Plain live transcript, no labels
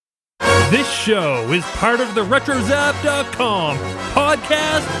This show is part of the RetroZap.com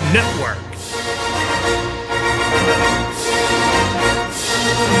podcast network.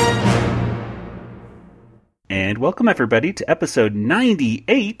 And welcome everybody to episode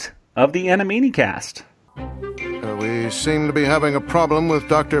 98 of the Animanicast. We seem to be having a problem with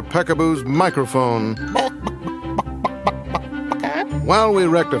Dr. Peekaboo's microphone. While we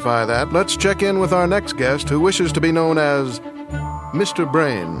rectify that, let's check in with our next guest who wishes to be known as Mr.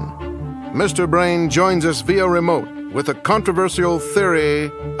 Brain. Mr. Brain joins us via remote with a controversial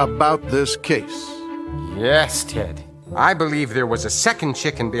theory about this case. Yes, Ted. I believe there was a second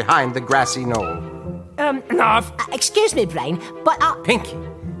chicken behind the grassy knoll. Excuse me, Brain, but Pinky,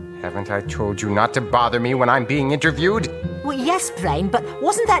 haven't I told you not to bother me when I'm being interviewed? Well, yes, Brain, but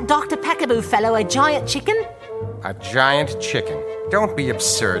wasn't that Dr. Peekaboo fellow a giant chicken? A giant chicken. Don't be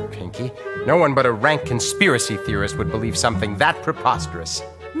absurd, Pinky. No one but a rank conspiracy theorist would believe something that preposterous.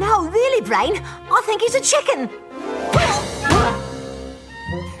 No, really, Brain. I think he's a chicken.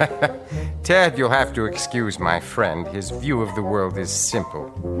 Ted, you'll have to excuse my friend. His view of the world is simple.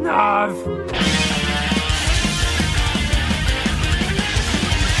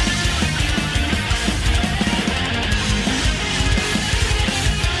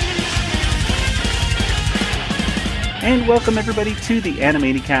 And welcome everybody to the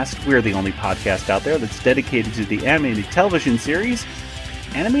Animanicast. We're the only podcast out there that's dedicated to the animated television series,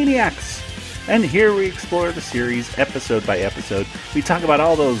 Animaniacs. And here we explore the series episode by episode. We talk about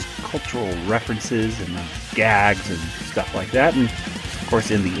all those cultural references and gags and stuff like that. And of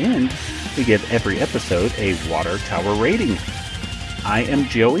course, in the end, we give every episode a water tower rating. I am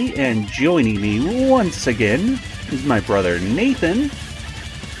Joey, and joining me once again is my brother Nathan.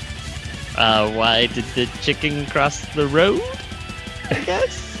 Why did the chicken cross the road? I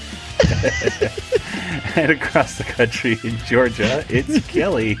guess. And across the country in Georgia, it's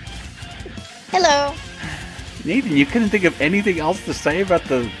Kelly. Hello. Nathan, you couldn't think of anything else to say about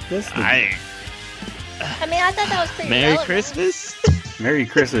this? I thought that was pretty Merry relevant. Christmas? Merry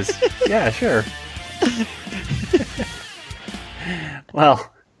Christmas. Yeah, sure.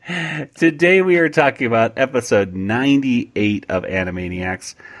 Well, today we are talking about episode 98 of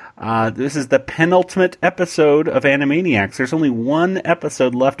Animaniacs. This is the penultimate episode of Animaniacs. There's only one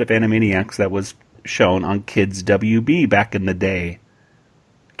episode left of Animaniacs that was shown on Kids WB back in the day.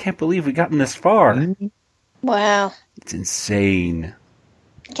 Can't believe we've gotten this far. Wow. It's insane.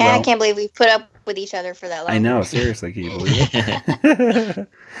 I can't believe we put up with each other for that long. I know, seriously, can you believe it?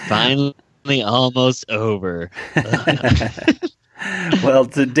 Finally, almost over. Well,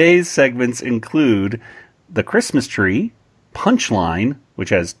 today's segments include the Christmas tree, Punchline, which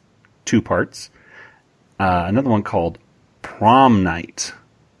has 2 parts, another one called Prom Night,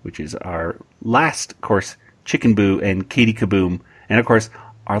 which is our last, of course, Chicken Boo and Katie Kaboom, and of course,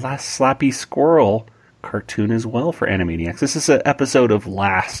 our last Slappy Squirrel cartoon as well for Animaniacs. This is an episode of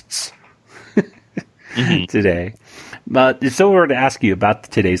lasts today. But if someone were to ask you about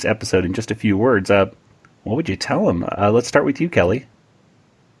today's episode in just a few words, what would you tell them? Let's start with you, Kelly.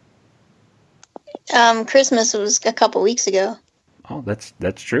 Christmas was a couple weeks ago. Oh, that's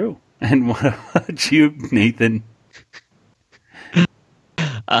true. And what about you, Nathan?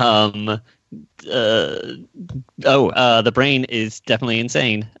 The brain is definitely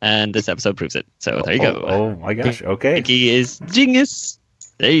insane, and this episode proves it. So there you go. Oh my gosh, okay. Pinky is genius.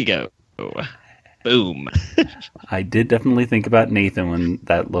 There you go. Boom. I did definitely think about Nathan when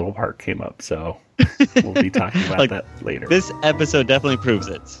that little part came up, so we'll be talking about that later. This episode definitely proves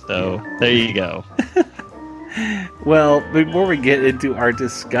it. So there you go. Well, before we get into our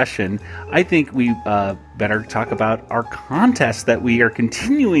discussion, I think we better talk about our contest that we are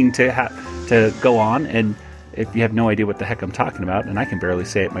continuing to go on. And if you have no idea what the heck I'm talking about, and I can barely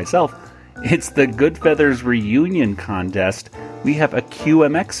say it myself, it's the Good Feathers Reunion Contest. We have a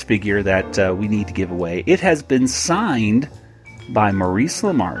QMX figure that we need to give away. It has been signed by Maurice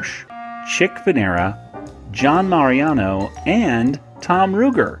LaMarche, Chick Venera, John Mariano, and Tom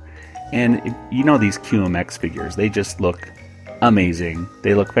Ruger. And you know these QMX figures, they just look amazing.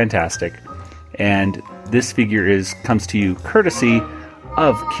 They look fantastic. And this figure comes to you courtesy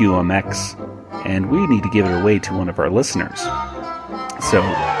of QMX, and we need to give it away to one of our listeners. So,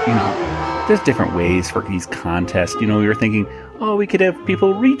 there's different ways for these contests. We were thinking, we could have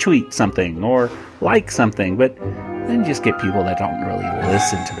people retweet something or like something, but then just get people that don't really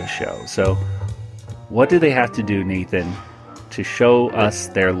listen to the show. So, what do they have to do, Nathan, to show us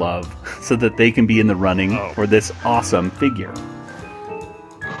their love so that they can be in the running for this awesome figure?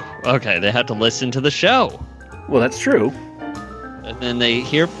 Okay, they have to listen to the show. Well, that's true. And then they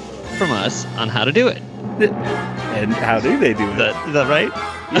hear from us on how to do it. And how do they do it? Is that right?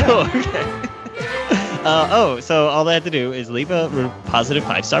 Oh, okay. So all they have to do is leave a positive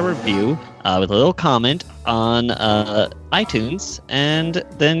 5-star review with a little comment on iTunes, and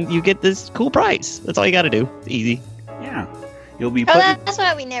then you get this cool prize. That's all you got to do. It's easy. Yeah. You'll be Oh, that's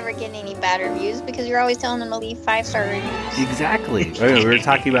why we never get any bad reviews, because you're always telling them to leave 5-star reviews. Exactly. We were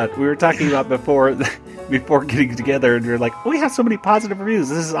talking about before getting together, and we were like, oh, we have so many positive reviews.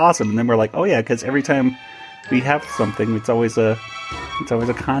 This is awesome. And then we're like, oh yeah, because every time we have something, it's always a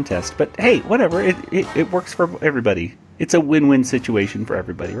contest. But hey, whatever. It works for everybody. It's a win-win situation for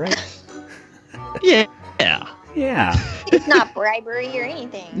everybody, right? Yeah. Yeah. It's not bribery or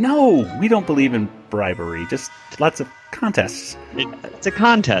anything. No, we don't believe in bribery. Just lots of contests. It's a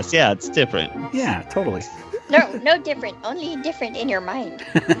contest. Yeah, it's different. Yeah, totally. No different. Only different in your mind.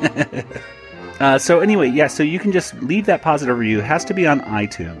 So anyway, yeah, so you can just leave that positive review. It has to be on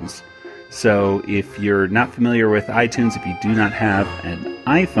iTunes. So if you're not familiar with iTunes, if you do not have an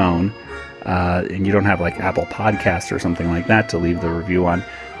iPhone, and you don't have like Apple Podcasts or something like that to leave the review on,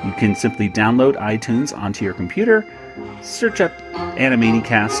 you can simply download iTunes onto your computer, search up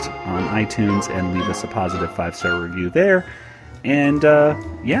Animanicast on iTunes, and leave us a positive 5-star review there. And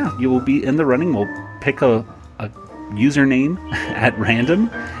yeah, you will be in the running. We'll pick a username at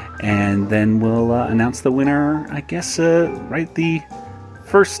random, and then we'll announce the winner, I guess, right the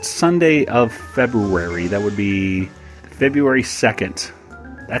first Sunday of February. That would be February 2nd.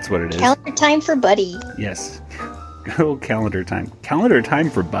 That's what it is. Calendar time for Buddy. Yes. Good old calendar time. Calendar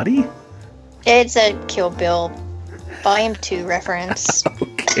time for Buddy? It's a Kill Bill Volume 2 reference.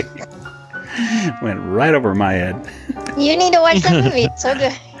 Okay. Went right over my head. You need to watch that movie. It's so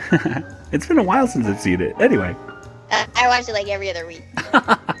good. It's been a while since I've seen it. Anyway. I watch it like every other week.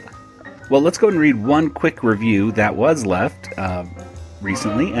 Well, let's go ahead and read one quick review that was left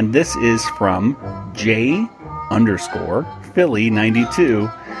recently, and this is from J_Philly92,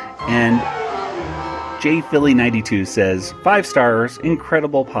 and JPhilly92 says, 5 stars,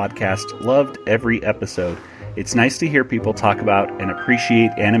 incredible podcast, loved every episode. It's nice to hear people talk about and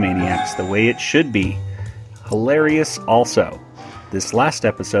appreciate Animaniacs the way it should be. Hilarious also. This last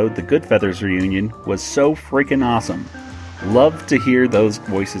episode, the Goodfeathers reunion, was so freaking awesome. Loved to hear those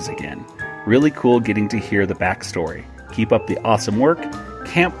voices again. Really cool getting to hear the backstory. Keep up the awesome work.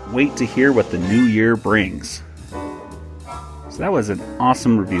 Can't wait to hear what the new year brings. So that was an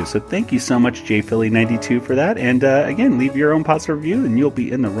awesome review. So thank you so much, JPhilly92, for that. And again, leave your own positive review, and you'll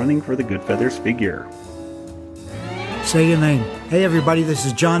be in the running for the Goodfeathers figure. Say your name. Hey, everybody, this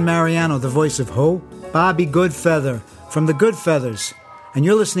is John Mariano, the voice of who? Bobby Goodfeather from the Goodfeathers. And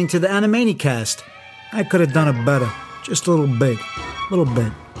you're listening to the Animanicast. I could have done it better. Just a little bit.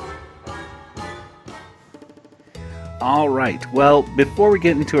 All right. Well, before we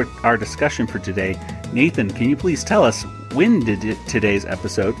get into our discussion for today, Nathan, can you please tell us, when did today's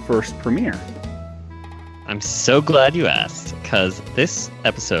episode first premiere? I'm so glad you asked, because this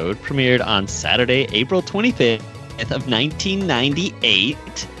episode premiered on Saturday, April 25th of 1998,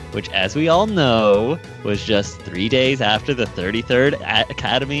 which, as we all know, was just 3 days after the 33rd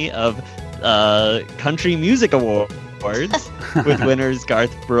Academy of Country Music Awards, with winners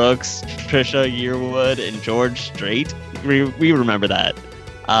Garth Brooks, Trisha Yearwood, and George Strait. We remember that.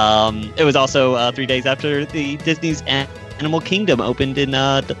 It was also 3 days after the Disney's Animal Kingdom opened in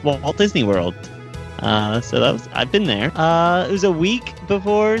Walt Disney World. So that was, I've been there. It was a week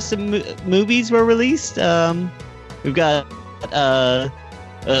before some movies were released. We've got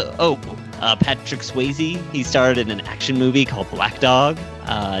Patrick Swayze. He starred in an action movie called Black Dog.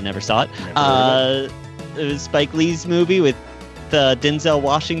 Never saw it. It was Spike Lee's movie with Denzel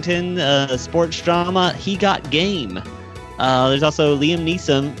Washington, sports drama, He Got Game. There's also Liam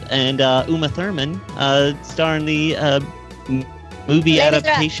Neeson and Uma Thurman starring the movie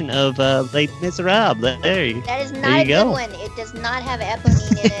adaptation of Les Miserables. That is not a good one. It does not have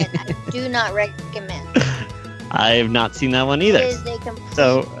eponine in it. I do not recommend. I have not seen that one either. It is a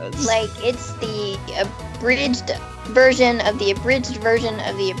complete, it's the abridged version of the abridged version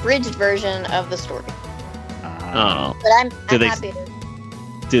of the abridged version of the story. Oh. But I'm happy to.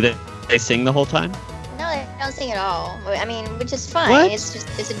 Do they sing the whole time? No, they don't sing at all. I mean, which is fine. What?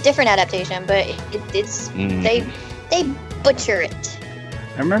 It's a different adaptation, but they butcher it.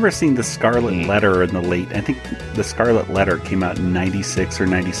 I remember seeing the Scarlet Letter in the I think the Scarlet Letter came out in 96 or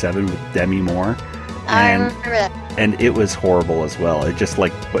 97 with Demi Moore. I remember that. And it was horrible as well. It just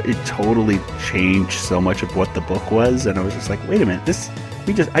it totally changed so much of what the book was, and I was just like, wait a minute,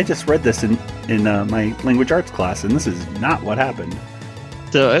 I just read this in my language arts class, and this is not what happened.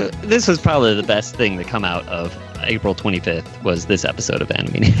 So this was probably the best thing to come out of April 25th was this episode of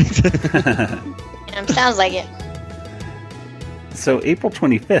Animaniacs. Sounds like it. So April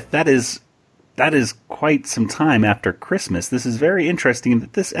 25th, that is quite some time after Christmas. This is very interesting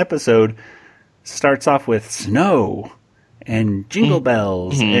that this episode starts off with snow and jingle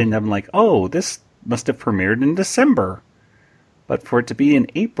bells, and I'm like, oh, this must have premiered in December. But for it to be in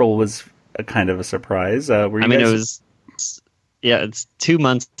April was a kind of a surprise. It was, it's 2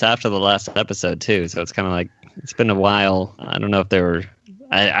 months after the last episode, too, so it's kind of like, it's been a while. I don't know if there were,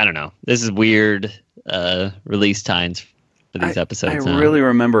 I don't know. This is weird release times for these episodes. I really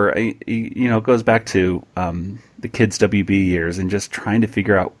remember, it goes back to the kids' WB years and just trying to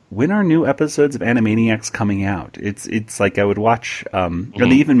figure out when are new episodes of Animaniacs coming out. It's like I would watch, and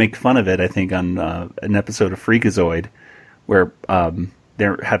they even make fun of it, I think, on an episode of Freakazoid, where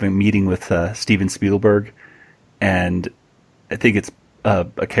they're having a meeting with Steven Spielberg, and I think it's a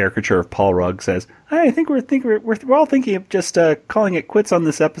caricature of Paul Rugg says, I think we're all thinking of just calling it quits on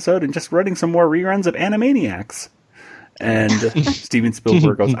this episode and just running some more reruns of Animaniacs. And Steven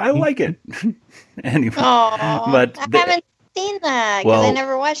Spielberg goes, I like it. Anyway, but I haven't seen that because I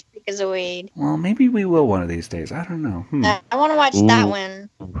never watched Freakazoid. Well, maybe we will one of these days. I don't know. I want to watch that one.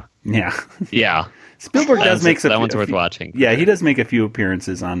 Yeah. Yeah. Spielberg does make that one's worth watching. Yeah, he does make a few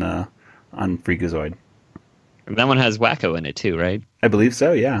appearances on Freakazoid. That one has Wacko in it too, right? I believe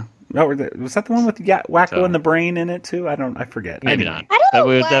so. Yeah. Oh, was that the one with Wacko and the Brain in it too? I forget. Maybe not. But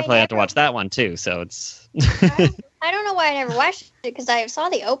we would definitely have to watch that one too. So it's. I don't know why I never watched it because I saw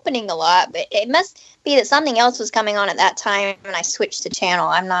the opening a lot, but it must be that something else was coming on at that time and I switched the channel.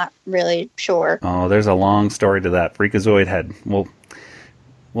 I'm not really sure. Oh, there's a long story to that. Freakazoid had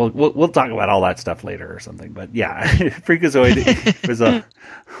We'll talk about all that stuff later or something. But yeah, Freakazoid was a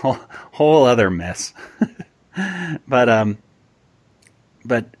whole other mess.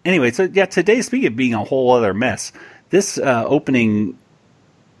 But anyway, so yeah, today, speaking of being a whole other mess, this opening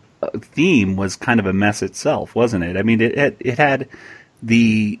theme was kind of a mess itself, wasn't it? I mean, it had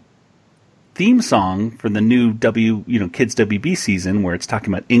the theme song for the new Kids WB season where it's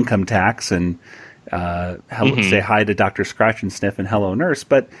talking about income tax and say hi to Dr. Scratch and Sniff and Hello Nurse,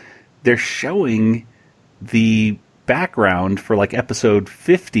 but they're showing the background for like episode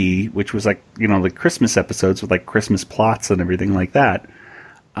 50, which was like, the Christmas episodes with like Christmas plots and everything like that.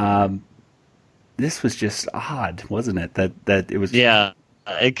 This was just odd, wasn't it? That it was. Yeah,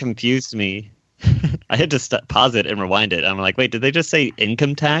 it confused me. I had to pause it and rewind it. I'm like, wait, did they just say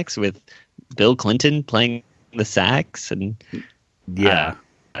income tax with Bill Clinton playing the sax? And yeah.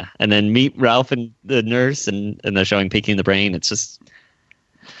 And then meet Ralph and the nurse, and they're showing Pinky and the Brain. It's just.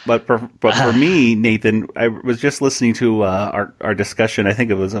 But for me, Nathan, I was just listening to our discussion. I think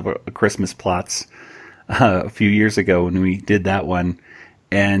it was of a Christmas plots a few years ago when we did that one,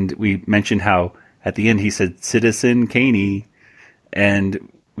 and we mentioned how at the end he said "Citizen Caney,"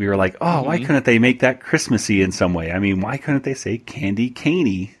 and we were like, "Oh, why couldn't they make that Christmassy in some way? I mean, why couldn't they say Candy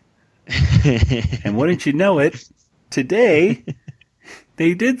Caney?" And wouldn't you know it, today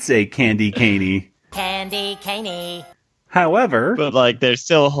they did say Candy Caney. Candy Caney. However, but like they're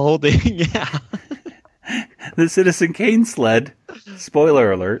still holding, the Citizen Kane sled.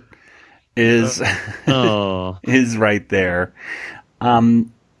 Spoiler alert! Is is right there.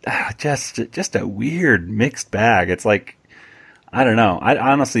 Just a weird mixed bag. It's like I don't know. I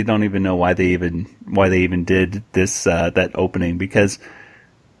honestly don't even know why they even did this that opening, because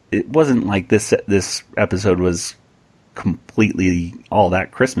it wasn't like this episode was completely all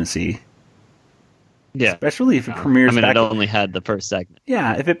that Christmassy. Yeah, especially if it premieres. it only had the first segment.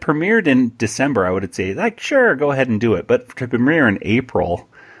 Yeah, if it premiered in December, I would say like sure, go ahead and do it. But to premiere in April,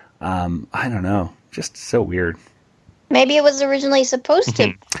 I don't know, just so weird. Maybe it was originally supposed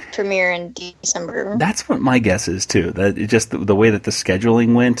to premiere in December. That's what my guess is too. That it just the way that the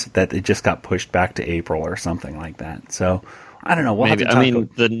scheduling went, that it just got pushed back to April or something like that. So I don't know. We'll maybe. Have to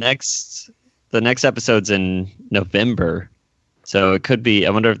talk the next episode's in November, so it could be. I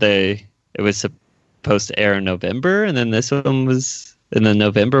wonder if it was supposed to air in November, and then the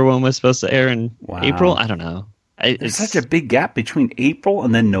November one was supposed to air in April. I don't know. There's such a big gap between April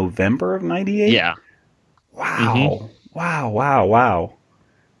and then November of '98. Yeah. Wow. Wow.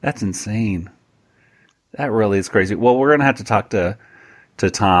 That's insane. That really is crazy. Well, we're going to have to talk to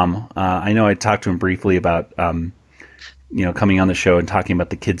Tom. I know I talked to him briefly about, coming on the show and talking about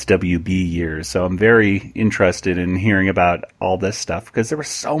the kids' WB years. So I'm very interested in hearing about all this stuff, because there was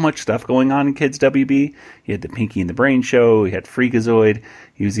so much stuff going on in kids' WB. He had the Pinky and the Brain show. He had Freakazoid.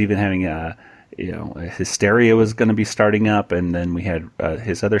 He was even having Hysteria was going to be starting up. And then we had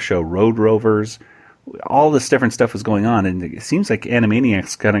his other show, Road Rovers. All this different stuff was going on, and it seems like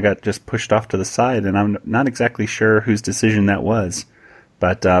Animaniacs kind of got just pushed off to the side, and I'm not exactly sure whose decision that was.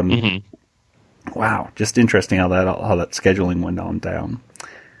 But Wow, just interesting how that scheduling went on down.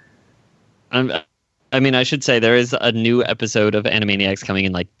 I mean, I should say there is a new episode of Animaniacs coming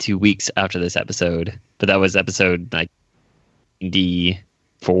in like 2 weeks after this episode, but that was episode like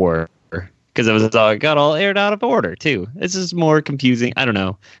D4 because it was got all aired out of order too. This is more confusing. I don't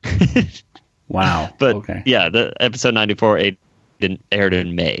know. Wow. But okay. Yeah, the episode 94 aired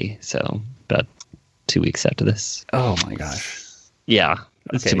in May, so about 2 weeks after this. Oh my gosh. Yeah.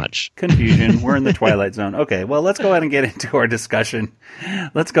 It's Okay. too much. Confusion. We're in the Twilight Zone. Okay, well, let's go ahead and get into our discussion.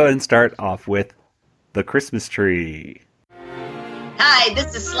 Let's go ahead and start off with the Christmas tree. Hi,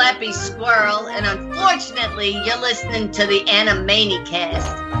 this is Slappy Squirrel, and unfortunately, you're listening to the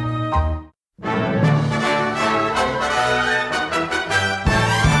Animanicast.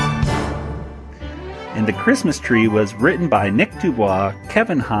 And the Christmas tree was written by Nick Dubois,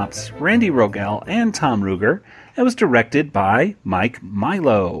 Kevin Hops, Randy Rogel, and Tom Ruger. It was directed by Mike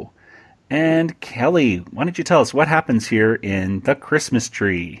Milo. And Kelly, why don't you tell us what happens here in the Christmas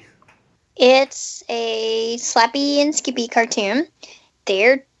tree? It's a Slappy and Skippy cartoon.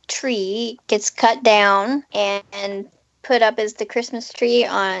 Their tree gets cut down and put up as the Christmas tree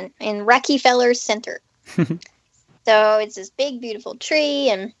in Rockefeller Center. So it's this big, beautiful tree,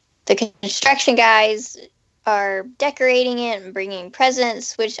 and the construction guys are decorating it and bringing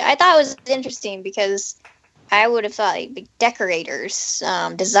presents, which I thought was interesting because I would have thought like decorators,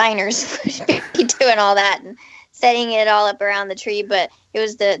 designers would be doing all that and setting it all up around the tree. But it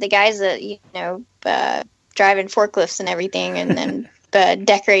was the guys that, driving forklifts and everything and then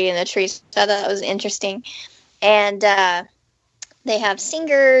decorating the tree. So I thought that was interesting. And they have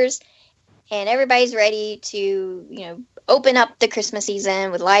singers, and everybody's ready to, open up the Christmas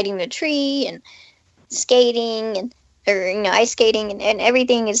season with lighting the tree and skating ice skating, and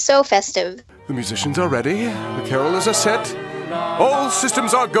everything is so festive. The musicians are ready. The carolers are set. All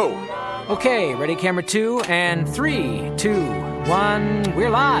systems are go. Okay, ready, camera 2, and 3, 2, 1, we're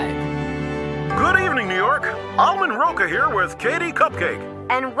live. Good evening, New York. Almond Roca here with Katie Cupcake.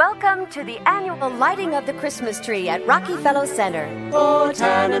 And welcome to the annual lighting of the Christmas tree at Rockefeller Center. O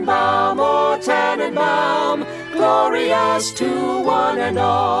Tannenbaum, O Tannenbaum, glorious to one and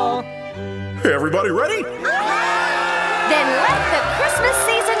all. Everybody ready? Then let the Christmas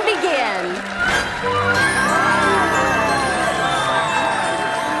season begin.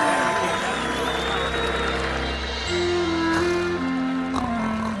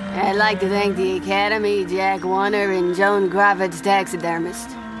 I'd like to thank the Academy, Jack Warner, and Joan Gravitz, taxidermist.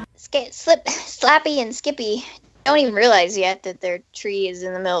 Slappy and Skippy don't even realize yet that their tree is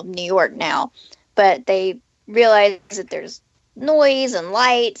in the middle of New York now, but they realize that there's noise and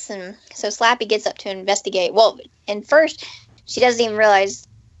lights, and so Slappy gets up to investigate. Well, and first, she doesn't even realize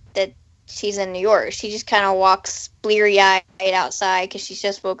that she's in New York. She just kind of walks bleary-eyed outside because she's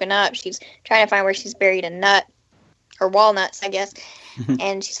just woken up. She's trying to find where she's buried a nut, or walnuts, I guess.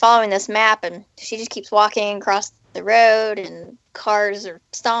 And she's following this map, and she just keeps walking across the road, and cars are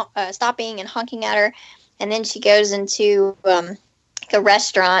stopping and honking at her. And then she goes into a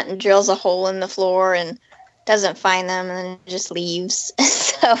restaurant and drills a hole in the floor and doesn't find them, and then just leaves.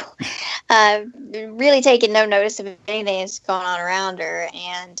 So really taking no notice of anything that's going on around her.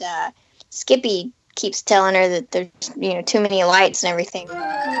 And Skippy keeps telling her that there's too many lights and everything.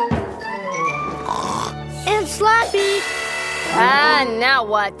 And Slappy! Ah, now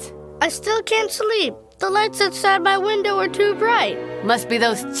what? I still can't sleep. The lights outside my window are too bright. Must be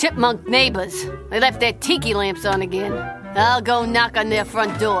those chipmunk neighbors. They left their tiki lamps on again. I'll go knock on their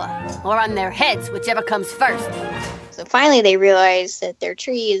front door. Or on their heads, whichever comes first. So finally they realize that their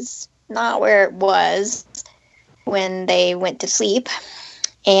tree is not where it was when they went to sleep.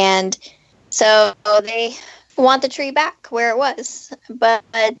 And so they want the tree back where it was. But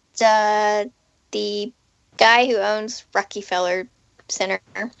the guy who owns Rockefeller Center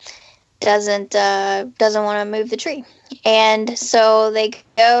doesn't want to move the tree, and so they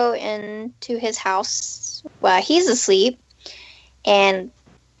go into his house while he's asleep and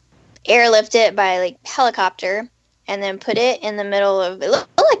airlift it by helicopter, and then put it in the middle of it.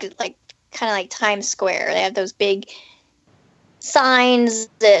 Looked like kind of like Times Square. They have those big signs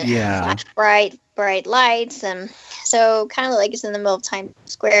that flash bright lights, and so kind of like it's in the middle of Times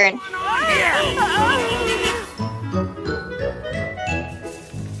Square. And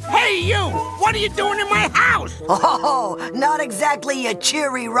Hey, you! What are you doing in my house? Oh, not exactly a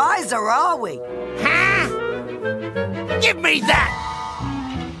cheery riser, are we? Huh? Give me that!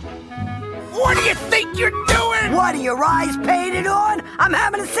 What do you think you're doing? What are your eyes painted on? I'm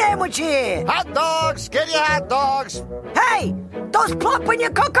having a sandwich here. Hot dogs! Get your hot dogs! Hey! Those plump when you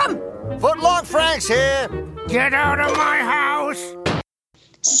cook them? Footlong Frank's here. Get out of my house!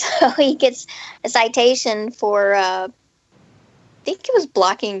 So he gets a citation for, I think it was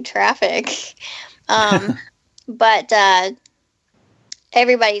blocking traffic. But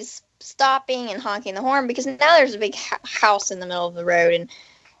everybody's stopping and honking the horn because now there's a big house in the middle of the road. And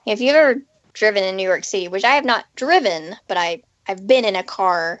if you've ever driven in New York City, which I have not driven, but I've been in a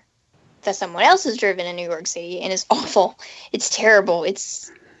car that someone else has driven in New York City, and it's awful. It's terrible.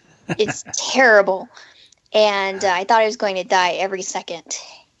 It's terrible. And I thought I was going to die every second.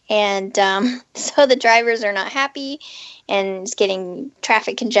 And so the drivers are not happy, and it's getting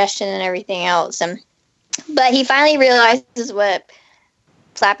traffic congestion and everything else. But he finally realizes what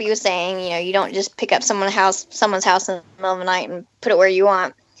Slappy was saying. You know, you don't just pick up someone's house in the middle of the night and put it where you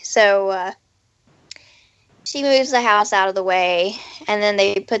want. So she moves the house out of the way, and then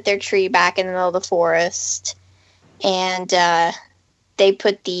they put their tree back in the middle of the forest. And they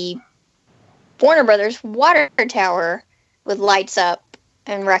put the Warner Brothers water tower with lights up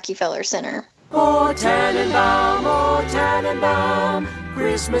in Rockefeller Center. Oh, Tannenbaum,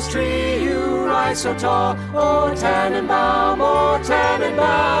 Christmas tree, you rise so tall. Oh, Tannenbaum,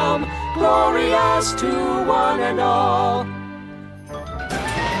 glorious to one and all.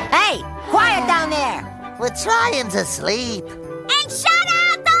 Hey, quiet down there. We're trying to sleep. And shut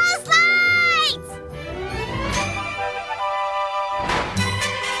out those lights!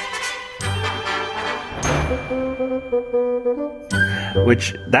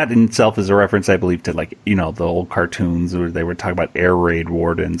 Which, that in itself is a reference, I believe, to, like, you know, the old cartoons where they were talking about air raid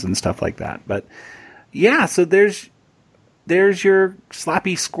wardens and stuff like that. But, yeah, so there's your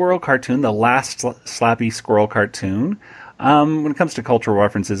Slappy Squirrel cartoon, the last Slappy Squirrel cartoon. When it comes to cultural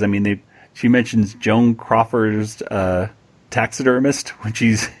references, I mean, she mentions Joan Crawford's taxidermist when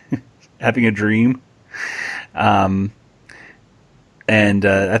she's having a dream. And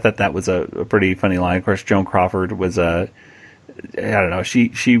I thought that was a pretty funny line. Of course, Joan Crawford was I don't know.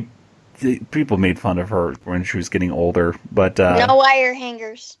 People made fun of her when she was getting older, but no wire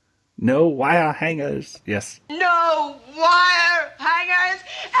hangers. No wire hangers. Yes. No wire hangers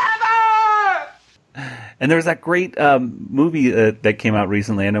ever. And there was that great movie that came out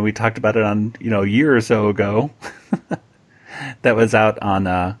recently. I know we talked about it on a year or so ago. That was out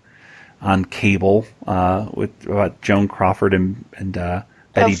on cable about Joan Crawford and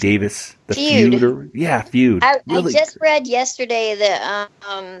Betty Davis. The Feud. Feud. I just read yesterday that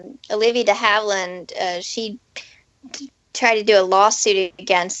Olivia de Havilland, she tried to do a lawsuit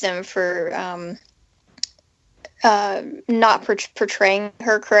against them for not portraying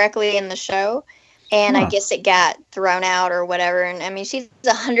her correctly in the show. And I guess it got thrown out or whatever. And I mean, she's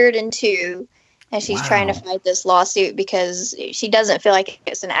 102. And she's trying to fight this lawsuit because she doesn't feel like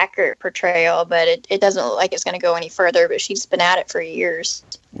it's an accurate portrayal, but it doesn't look like it's going to go any further. But she's been at it for years.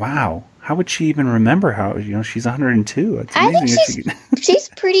 Wow. How would she even remember how, she's 102? It's amazing. I think she's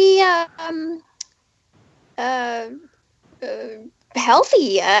pretty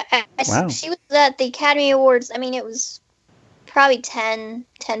healthy. Wow. She was at the Academy Awards. I mean, it was probably 10,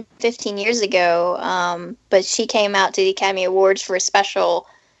 15 years ago. But she came out to the Academy Awards for a special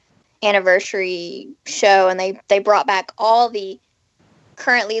anniversary show, and they brought back all the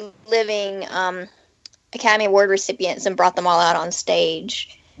currently living Academy Award recipients and brought them all out on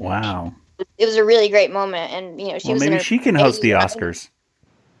stage. Wow. It was a really great moment, and she was maybe she can host the Oscars.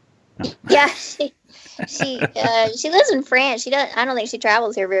 No. Yeah, she lives in France. I don't think she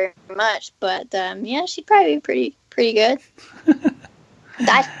travels here very much, but she'd probably be pretty good.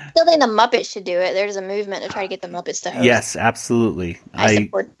 I still think the Muppets should do it. There's a movement to try to get the Muppets to host. Yes, absolutely. I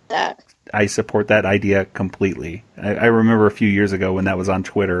support that. I support that idea completely. I remember a few years ago when that was on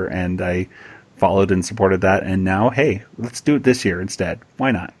Twitter, and I followed and supported that. And now, hey, let's do it this year instead.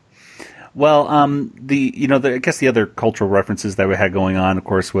 Why not? Well, I guess the other cultural references that we had going on, of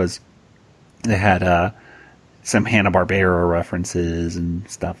course, was they had some Hanna-Barbera references and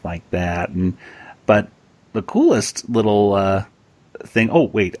stuff like that. But the coolest little thing.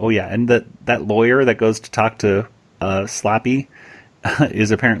 And that lawyer that goes to talk to Slappy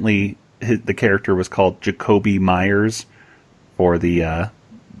is apparently the character was called Jacoby Myers for the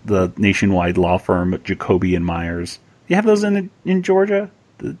nationwide law firm Jacoby and Myers. You have those in Georgia?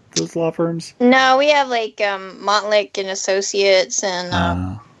 Those law firms? No, we have like Montlick and Associates and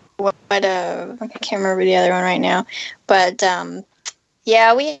I can't remember the other one right now, but.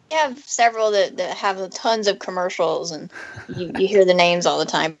 Yeah, we have several that have tons of commercials, and you hear the names all the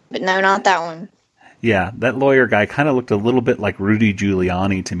time. But no, not that one. Yeah, that lawyer guy kind of looked a little bit like Rudy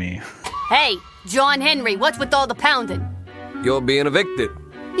Giuliani to me. Hey, John Henry, what's with all the pounding? You're being evicted.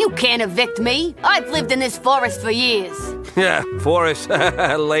 You can't evict me. I've lived in this forest for years. Yeah, forest.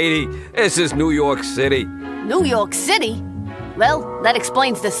 Lady, this is New York City. New York City? Well, that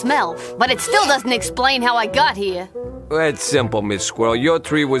explains the smell, but it still doesn't explain how I got here. It's simple, Miss Squirrel. Your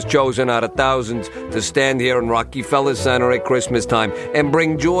tree was chosen out of thousands to stand here in Rockefeller Center at Christmas time and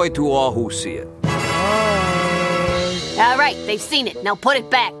bring joy to all who see it. All right, they've seen it. Now put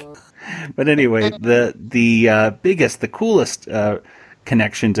it back. But anyway, the biggest, the coolest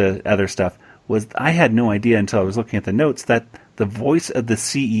connection to other stuff was I had no idea until I was looking at the notes that the voice of the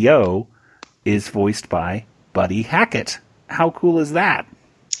CEO is voiced by Buddy Hackett. How cool is that?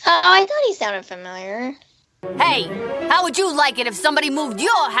 Oh, I thought he sounded familiar. Hey, how would you like it if somebody moved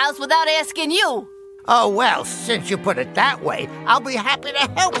your house without asking you? Oh, well, since you put it that way, I'll be happy to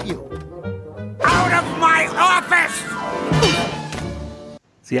help you. Out of my office!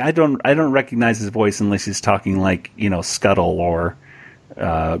 See, I don't recognize his voice unless he's talking like, Scuttle or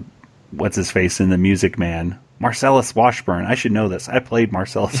what's his face in The Music Man. Marcellus Washburn. I should know this. I played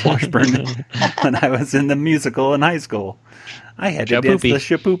Marcellus Washburn when I was in the musical in high school. I had to dance the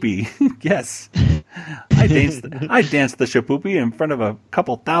shapoopy. Yes. I danced the shapoopy in front of a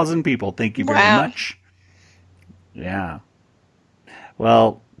couple thousand people. Thank you very much. Yeah.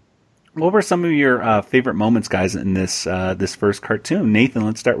 Well, what were some of your favorite moments, guys, in this first cartoon? Nathan,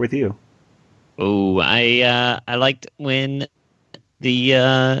 let's start with you. Oh, I liked when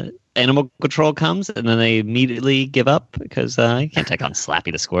the animal control comes and then they immediately give up because you can't take on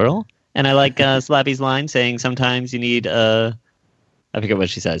Slappy the squirrel. And I like Slappy's line saying sometimes you need I forget what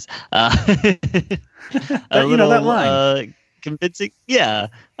she says. A little that line. Convincing. Yeah.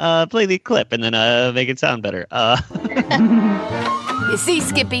 Play the clip and then make it sound better. You see,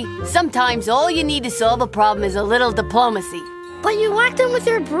 Skippy, sometimes all you need to solve a problem is a little diplomacy. But you whacked him with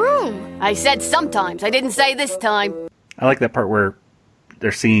your broom. I said sometimes. I didn't say this time. I like that part where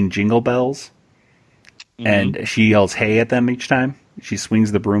they're singing Jingle Bells, and she yells "Hey" at them each time. She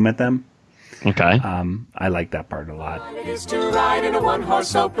swings the broom at them. Okay. I like that part a lot. It is to ride in a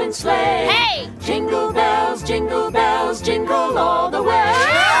one-horse open sleigh. Hey! Jingle bells, jingle all the way.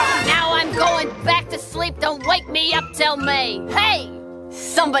 Now I'm going back to sleep. Don't wake me up till May. Hey!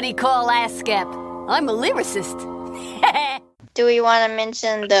 Somebody call ASCAP. I'm a lyricist. Do we want to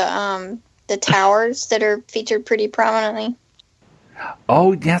mention the towers that are featured pretty prominently?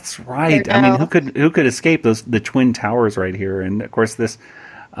 Oh, that's right. I mean, who could escape the twin towers right here? And of course, this.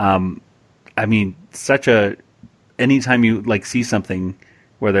 I mean, anytime you see something,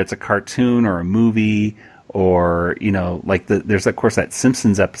 whether it's a cartoon or a movie, or there's of course that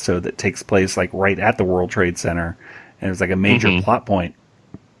Simpsons episode that takes place right at the World Trade Center, and it was a major plot point.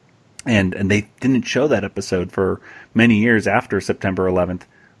 And they didn't show that episode for many years after September 11th.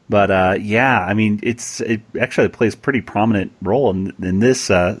 But yeah, I mean, it actually plays a pretty prominent role in this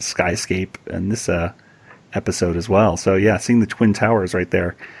skyscape and this episode as well. So yeah, seeing the Twin Towers right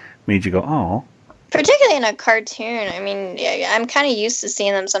there made you go, oh. Particularly in a cartoon. I mean, I'm kind of used to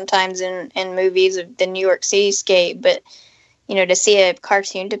seeing them sometimes in movies of the New York cityscape, but to see a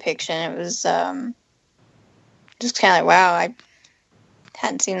cartoon depiction, it was just kind of like, wow, I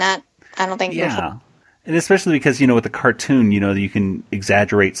hadn't seen that. I don't think before. And especially because, with the cartoon, you can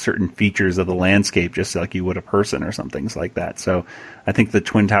exaggerate certain features of the landscape just like you would a person or something like that. So I think the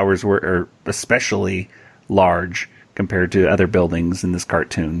Twin Towers are especially large compared to other buildings in this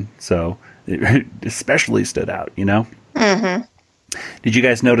cartoon. So it especially stood out, Mm-hmm. Did you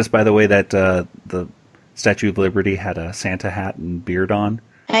guys notice, by the way, that the Statue of Liberty had a Santa hat and beard on?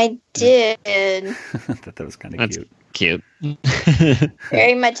 I did. I thought that was kind of cute.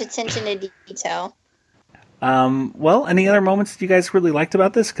 Very much attention to detail. Well, any other moments that you guys really liked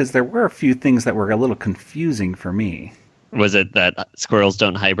about this? Because there were a few things that were a little confusing for me. Was it that squirrels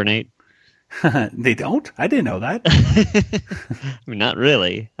don't hibernate? They don't? I didn't know that. I mean, not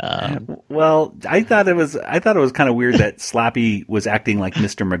really. Well, I thought it was kind of weird that Slappy was acting like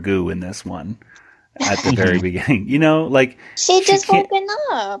Mr. Magoo in this one at the very beginning. She just woken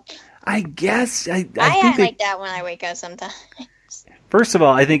up. I guess I think like that when I wake up sometimes. First of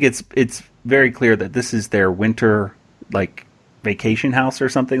all, I think it's very clear that this is their winter vacation house or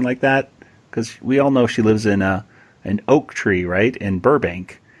something like that, because we all know she lives in an oak tree, right, in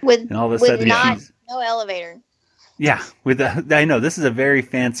Burbank. And all of a sudden no elevator. Yeah, I know this is a very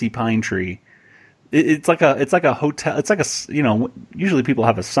fancy pine tree. It's like a hotel. It's like usually people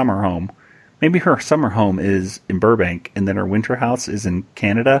have a summer home. Maybe her summer home is in Burbank, and then her winter house is in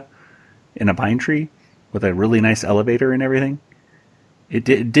Canada, in a pine tree with a really nice elevator and everything. It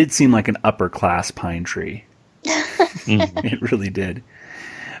did seem like an upper class pine tree. It really did.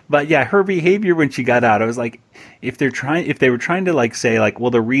 But yeah, her behavior when she got out, I was like, if they were trying to say well,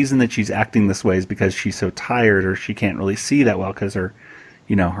 the reason that she's acting this way is because she's so tired or she can't really see that well because her,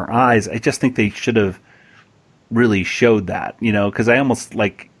 her eyes. I just think they should have really showed that, because I almost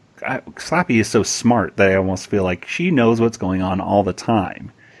Slappy is so smart that I almost feel like she knows what's going on all the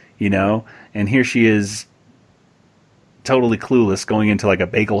time, and here she is totally clueless going into like a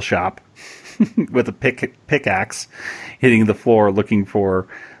bagel shop with a pickaxe hitting the floor looking for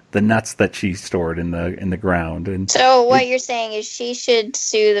the nuts that she stored in the ground. And so what you're saying is she should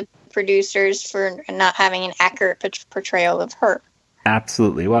sue the producers for not having an accurate portrayal of her.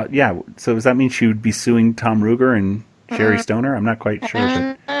 Absolutely. Well, yeah. So does that mean she would be suing Tom Ruger and Sherry Stoner? I'm not quite sure.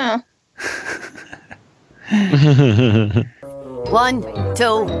 I don't know. 1,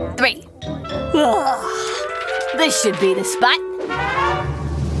 2, 3. This should be the spot.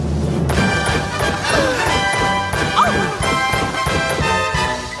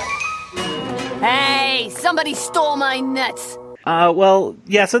 Hey, somebody stole my nuts. Well,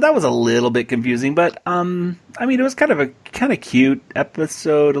 yeah, so that was a little bit confusing, but, I mean, it was kind of cute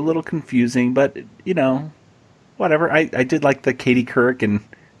episode, a little confusing, but, whatever. I did like the Katie Couric and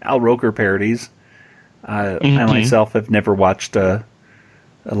Al Roker parodies. I myself have never watched a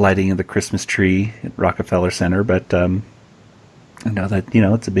lighting of the Christmas tree at Rockefeller Center, but, I know that,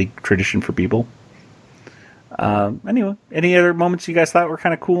 it's a big tradition for people. Anyway, any other moments you guys thought were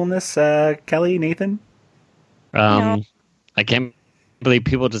kind of cool in this, Kelly, Nathan? I can't believe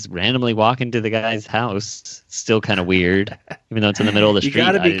people just randomly walk into the guy's house. It's still kind of weird, even though it's in the middle of the street. You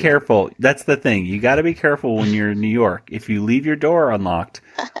got to be careful. That's the thing. You got to be careful when you're in New York. If you leave your door unlocked,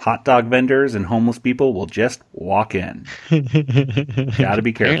 hot dog vendors and homeless people will just walk in. Got to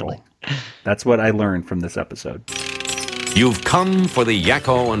be careful. Apparently. That's what I learned from this episode. You've come for the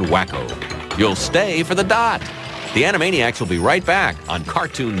Yakko and Wacko. You'll stay for the Dot. The Animaniacs will be right back on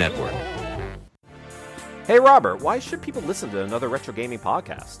Cartoon Network. Hey, Robert, why should people listen to another retro gaming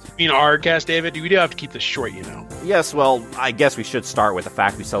podcast? You mean our cast, David? We do have to keep this short, Yes, well, I guess we should start with the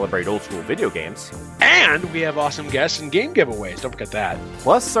fact we celebrate old school video games. And we have awesome guests and game giveaways. Don't forget that.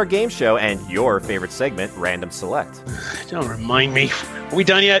 Plus our game show and your favorite segment, Random Select. Don't remind me. Are we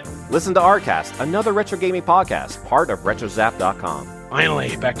done yet? Listen to Rcast, another retro gaming podcast, part of RetroZap.com.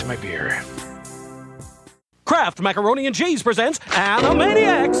 Finally, back to my beer. Kraft Macaroni and Cheese presents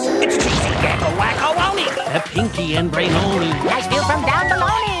Animaniacs! It's cheesy gecko wacko-oni! A Pinky and Brainoni! Nice view from down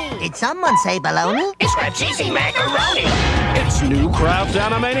baloney! Did someone say baloney? It's red cheesy macaroni! It's new Kraft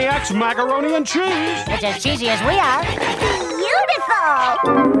Animaniacs Macaroni and Cheese! It's as cheesy as we are! Beautiful!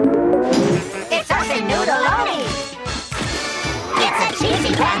 It's us in noodle-oni! It's a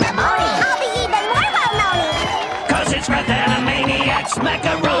cheesy pandemonium! I'll be even more well-known! 'Cause it's Kraft Animaniacs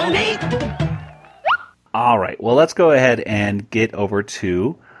Macaroni! All right, well, let's go ahead and get over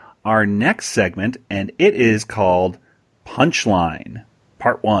to our next segment, and it is called Punchline,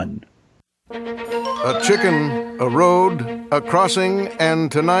 Part 1. A chicken, a road, a crossing,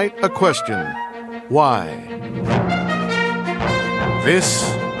 and tonight a question. Why? This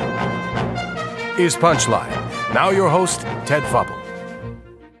is Punchline. Now your host, Ted Fopple.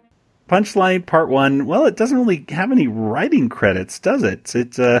 Punchline Part 1, well, it doesn't really have any writing credits, does it?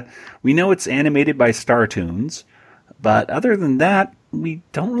 We know it's animated by Startoons, but other than that, we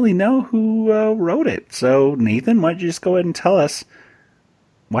don't really know who wrote it. So, Nathan, why don't you just go ahead and tell us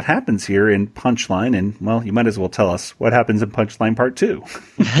what happens here in Punchline, and, well, you might as well tell us what happens in Punchline Part 2.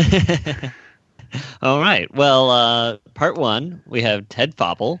 All right. Well, Part 1, we have Ted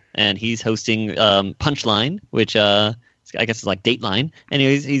Fopple, and he's hosting Punchline, which I guess it's like Dateline, and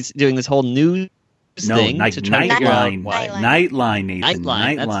he's doing this whole news thing to try to figure out why. Nightline, Nathan.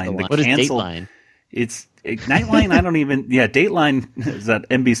 Nightline. What is Dateline? It's Nightline. I don't even. Yeah, Dateline is at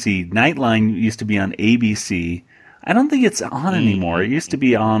NBC. Nightline used to be on ABC. I don't think it's on anymore. It used to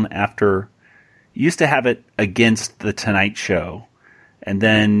be on after. Used to have it against the Tonight Show, and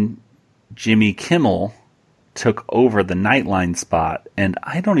then Jimmy Kimmel took over the Nightline spot, and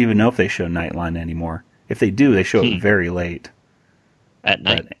I don't even know if they show Nightline anymore. If they do, they show it very late. At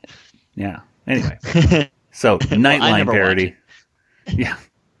night. But, yeah. Anyway. So, Nightline parody. Yeah.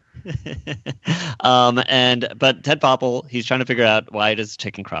 But Ted Fopple, he's trying to figure out why does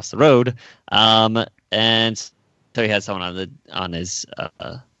chicken cross the road. And so he has someone on his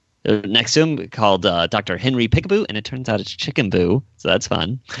next to him called Dr. Henry Pickaboo, and it turns out it's Chicken Boo, so that's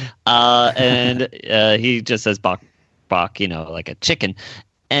fun. And he just says bok bok, like a chicken.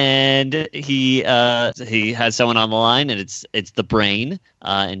 And he has someone on the line, and it's the Brain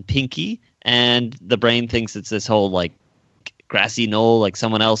and Pinky, and the Brain thinks it's this whole like grassy knoll, like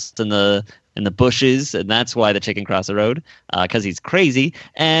someone else in the bushes, and that's why the chicken crossed the road, because he's crazy.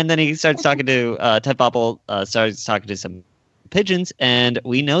 And then he starts talking to Ted Fopple, starts talking to some pigeons, and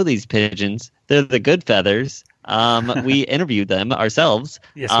we know these pigeons. They're the Good Feathers. We interviewed them ourselves.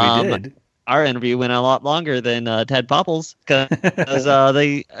 Yes, we did. our interview went a lot longer than Ted Popple's because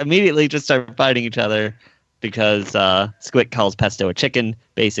they immediately just start fighting each other because Squick calls Pesto a chicken,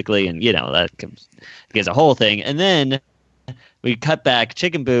 basically, and that gives a whole thing. And then we cut back.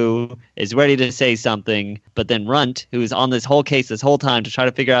 Chicken Boo is ready to say something, but then Runt, who's on this whole case this whole time to try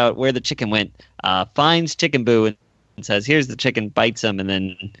to figure out where the chicken went, finds Chicken Boo and says, "Here's the chicken," bites him, and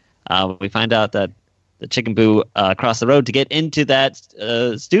then we find out that the Chicken Boo across the road to get into that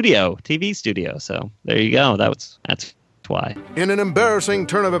TV studio. So there you go. That's why. In an embarrassing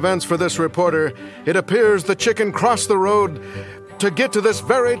turn of events for this reporter, it appears the chicken crossed the road to get to this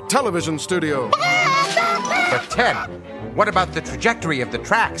very television studio. But Ted, what about the trajectory of the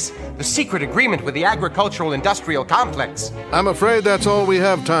tracks? The secret agreement with the agricultural industrial complex? I'm afraid that's all we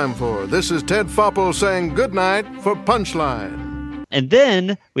have time for. This is Ted Fopple saying goodnight for Punchline. And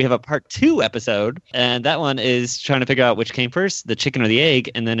then we have a part 2 episode, and that one is trying to figure out which came first, the chicken or the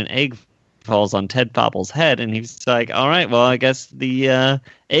egg, and then an egg falls on Ted Fopple's head, and he's like, all right, well, I guess the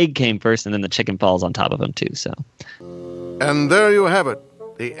egg came first, and then the chicken falls on top of him, too. So. And there you have it.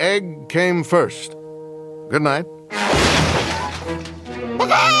 The egg came first. Good night.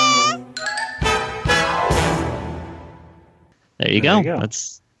 There you go.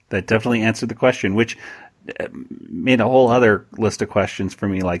 That definitely answered the question, which made a whole other list of questions for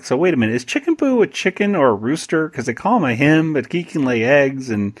me. Like, so wait a minute, is Chicken Boo a chicken or a rooster? Because they call him a him, but he can lay eggs,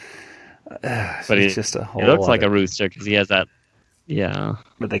 and but it's just a whole. He looks like a rooster because he has that. Yeah,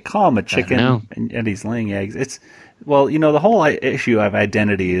 but they call him a chicken, and he's laying eggs. It's the whole issue of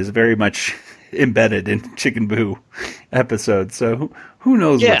identity is very much embedded in Chicken Boo episodes. So who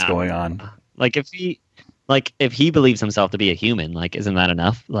knows what's going on? Like if he believes himself to be a human, like isn't that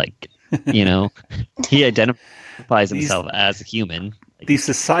enough? Like he identifies himself as a human. These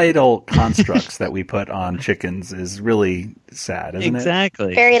societal constructs that we put on chickens is really sad, isn't it?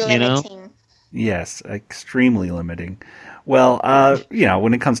 Exactly. Very limiting. Yes, extremely limiting. Well,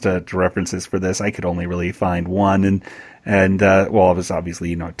 when it comes to references for this, I could only really find one, and it was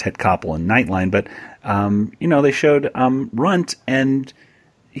obviously Ted Koppel and Nightline, but they showed Runt, and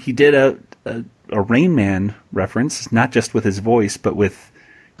he did a Rain Man reference, not just with his voice, but with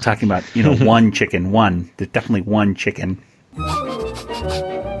talking about one chicken, there's definitely one chicken.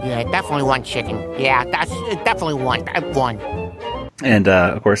 Yeah, definitely one chicken. Yeah, that's definitely one. And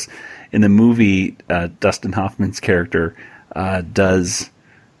of course, in the movie, Dustin Hoffman's character does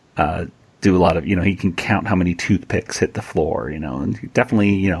do a lot of, he can count how many toothpicks hit the floor, and he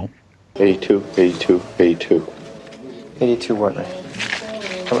definitely, 82, 82, 82. 82 what?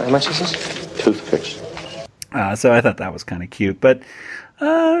 How much is this? Toothpicks. So I thought that was kind of cute. But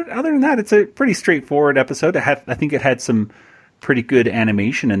other than that, it's a pretty straightforward episode. I think it had some pretty good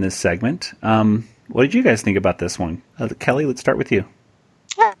animation in this segment. What did you guys think about this one? Kelly, let's start with you.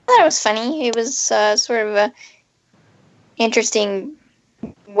 I thought it was funny. It was sort of a interesting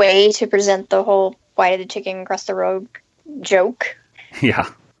way to present the whole "why did the chicken cross the road" joke. Yeah.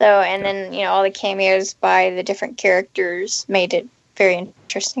 So, and then all the cameos by the different characters made it very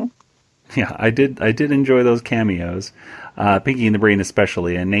interesting. Yeah, I did enjoy those cameos, Pinky and the Brain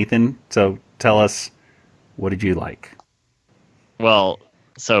especially. And Nathan, so tell us, what did you like? Well,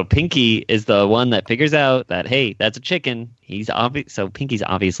 so Pinky is the one that figures out that, hey, that's a chicken. So Pinky's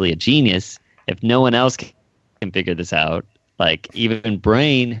obviously a genius. If no one else can figure this out, like even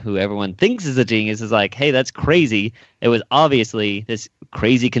Brain, who everyone thinks is a genius, is like, hey, that's crazy. It was obviously this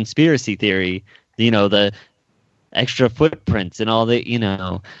crazy conspiracy theory, the extra footprints and all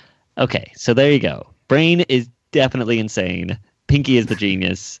the, Okay, so there you go. Brain is definitely insane. Pinky is the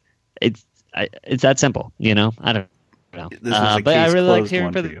genius. It's that simple, I don't know. But I really liked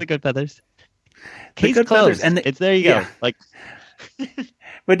hearing for the Good Feathers. Case closed. Feathers, and it's there you go. Like,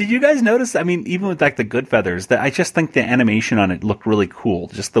 but did you guys notice? I mean, even with like the Good Feathers, that I just think the animation on it looked really cool.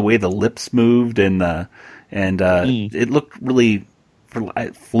 Just the way the lips moved and it looked really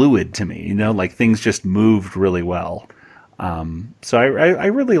fluid to me. Like things just moved really well. So I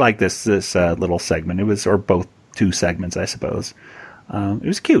really like this little segment. It was, or both two segments, I suppose. It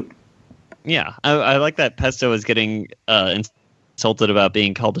was cute. Yeah, I like that Pesto was getting insulted about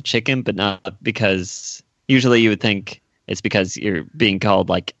being called a chicken, but not because usually you would think it's because you're being called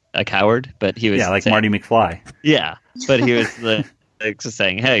like a coward. But he was like saying, Marty McFly. Yeah, but he was just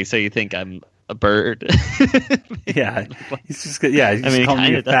saying, "Hey, so you think I'm a bird?" Yeah, he's just calling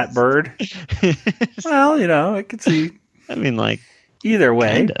me a fat bird. Well, I could see. I mean, like either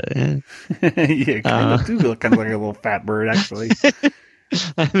way, kinda, yeah. Yeah, kind of do look kind of like a little fat bird, actually.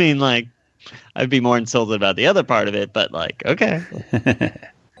 I mean, like, I'd be more insulted about the other part of it, but like, okay.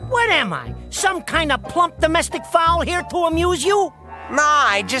 What am I? Some kind of plump domestic fowl here to amuse you?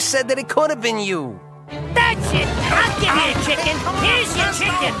 Nah, I just said that it could have been you. That's it. I'll give you a chicken. Here's your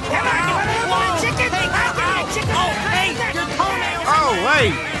chicken. Come on, want a chicken? I'll give you a chicken. Oh, hey, your toenails. Oh,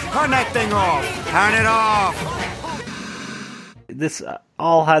 wait. Turn that thing off. Turn it off. This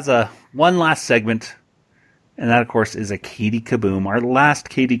all has one last segment, and that, of course, is a Katie Kaboom, our last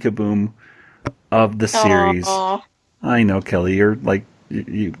Katie Kaboom of the series. Aww. I know, Kelly, you're like,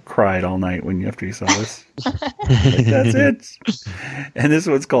 you cried all night after you saw this. That's it. And this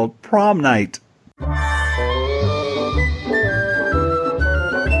one's called Prom Night.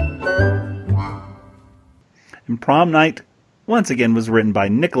 And Prom Night, once again, was written by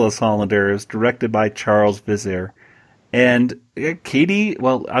Nicholas Hollander. It was directed by Charles Vizier. And Katie,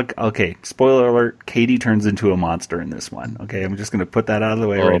 well, okay, spoiler alert, Katie turns into a monster in this one. Okay, I'm just going to put that out of the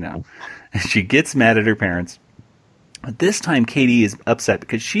way right now. She gets mad at her parents. But this time, Katie is upset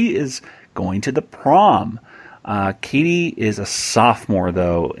because she is going to the prom. Katie is a sophomore,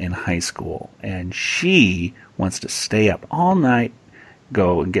 though, in high school, and she wants to stay up all night,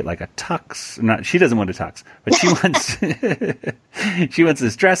 go and get like a tux. She doesn't want a tux, but she wants she wants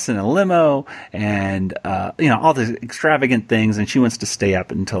this dress and a limo and all these extravagant things, and she wants to stay up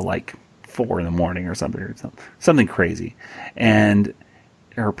until like 4 a.m. or something crazy. And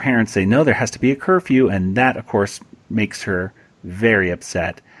her parents say no, there has to be a curfew, and that, of course, makes her very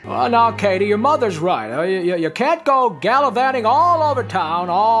upset. Well, now, Katie, your mother's right. You can't go gallivanting all over town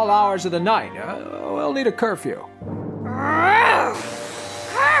all hours of the night. We'll need a curfew.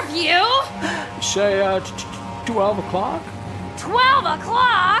 Curfew? Say, 12 o'clock? 12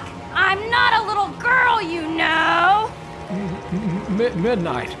 o'clock? I'm not a little girl, you know.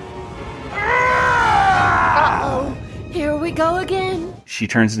 Midnight. Uh-oh. Here we go again. She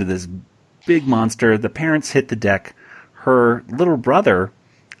turns into this big monster. The parents hit the deck. Her little brother,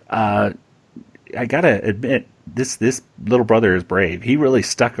 I gotta admit, this little brother is brave. He really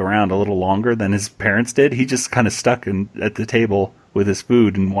stuck around a little longer than his parents did. He just kind of stuck at the table with his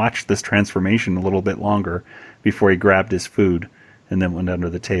food and watched this transformation a little bit longer before he grabbed his food and then went under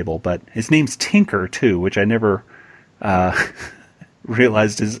the table. But his name's Tinker, too, which I never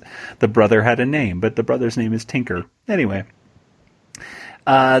realized the brother had a name, but the brother's name is Tinker. Anyway,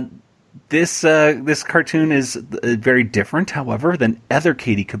 this cartoon is very different, however, than other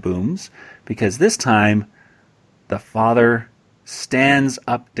Katie Kabooms, because this time the father stands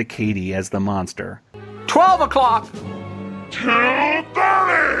up to Katie as the monster. 12 o'clock!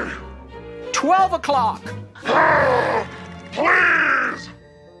 2:30! 12 o'clock! Please!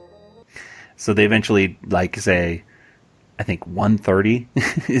 So they eventually, say, I think 1:30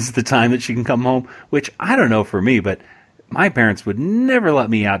 is the time that she can come home, which I don't know for me, but my parents would never let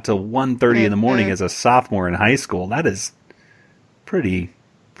me out till 1:30 in the morning as a sophomore in high school. That is pretty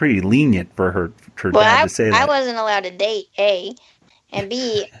lenient for her dad to say that. I wasn't allowed to date, A, and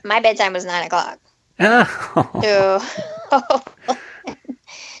B, my bedtime was 9 o'clock. Oh.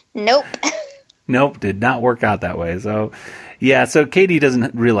 Nope. Nope, did not work out that way. So, yeah, so Katie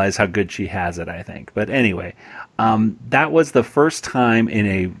doesn't realize how good she has it, I think. But anyway, that was the first time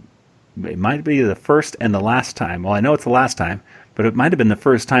it might be the first and the last time. Well, I know it's the last time, but it might have been the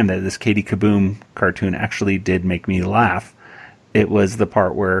first time that this Katie Kaboom cartoon actually did make me laugh. It was the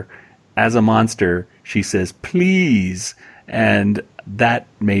part where, as a monster, she says, please, and that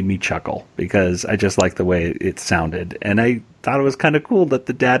made me chuckle because I just liked the way it sounded. And I thought it was kind of cool that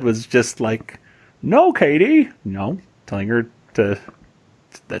the dad was just like, no, Katie. No, telling her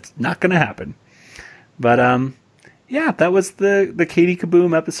that's not going to happen. But, yeah, that was the Katie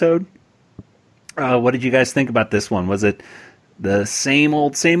Kaboom episode. What did you guys think about this one? Was it the same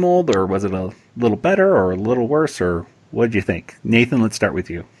old, or was it a little better or a little worse, or what did you think? Nathan, let's start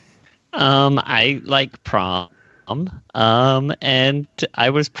with you. I like Prom. And I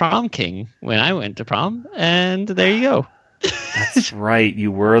was prom king when I went to prom, and there you go. That's right,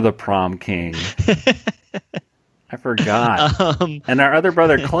 you were the prom king. I forgot. And our other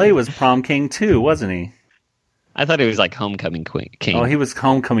brother Clay was prom king too, wasn't he? I thought he was like homecoming king. Oh, he was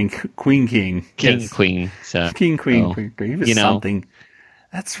homecoming queen king. King, yes. Queen. So, King, queen, queen. He was something.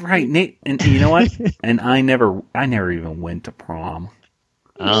 That's right, Nate. And you know what? And I never even went to prom.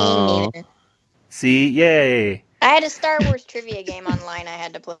 Oh. See, yay. I had a Star Wars trivia game online I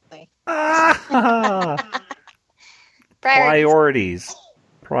had to play. Priorities.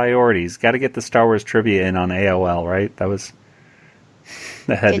 Got to get the Star Wars trivia in on AOL, right? That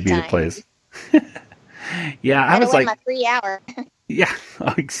had to be the place. Yeah, I was like, my free hour. Yeah.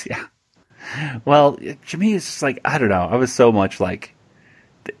 Yeah. Well, to me, it's just like, I don't know. I was so much like,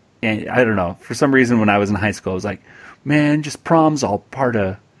 and I don't know. For some reason, when I was in high school, I was like, man, just prom's all part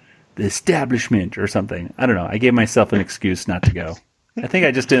of the establishment or something. I don't know. I gave myself an excuse not to go. I think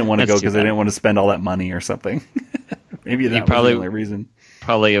I just didn't want to That's go too because I bad. didn't want to spend all that money or something. Maybe that was the only reason.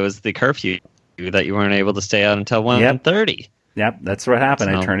 Probably it was the curfew that you weren't able to stay out until 1:30. Yep, that's what happened.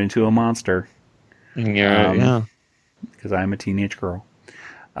 I So- turned into a monster. Yeah. Because I'm a teenage girl.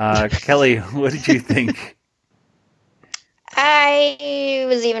 Kelly, what did you think? I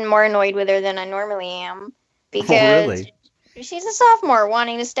was even more annoyed with her than I normally am because really? she's a sophomore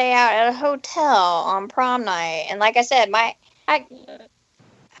wanting to stay out at a hotel on prom night, and like I said,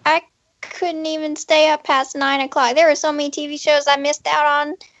 I couldn't even stay up past 9 o'clock. There were so many TV shows I missed out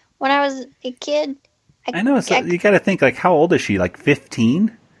on when I was a kid. I know. So you got to think, like, how old is she? Like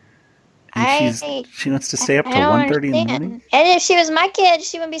 15? And she wants to stay up till 1:30 in the morning? And if she was my kid,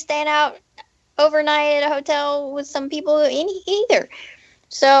 she wouldn't be staying out overnight at a hotel with some people either.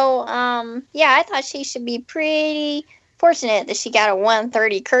 So, yeah, I thought she should be pretty fortunate that she got a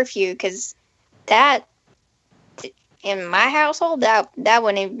 1:30 curfew, because that, in my household, that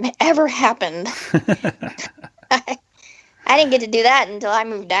wouldn't have ever happened. I didn't get to do that until I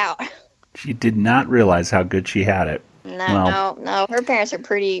moved out. She did not realize how good she had it. No. Her parents are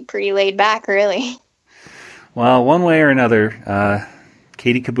pretty laid back, really. Well, one way or another,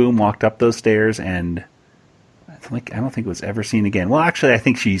 Katie Kaboom walked up those stairs, and I don't think it was ever seen again. Well, actually, I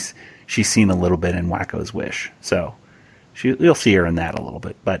think she's seen a little bit in Wacko's Wish, so you'll see her in that a little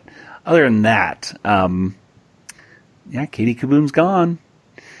bit. But other than that, yeah, Katie Kaboom's gone.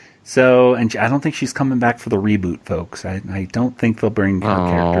 So, and I don't think she's coming back for the reboot, folks. I don't think they'll bring her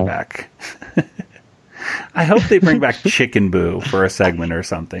character back. I hope they bring back Chicken Boo for a segment or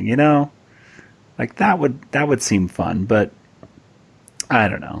something, you know? Like, that would seem fun, but I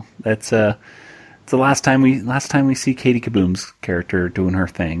don't know. It's the last time we see Katie Kaboom's character doing her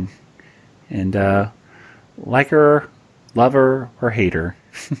thing. And like her, love her, or hate her,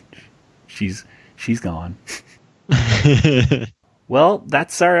 she's gone. Well,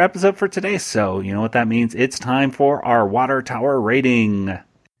 that's our episode for today, so you know what that means. It's time for our Water Tower rating.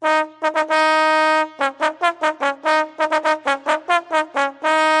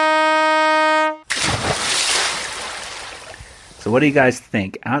 So what do you guys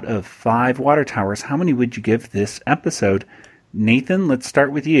think? Out of 5 water towers, how many would you give this episode? Nathan, let's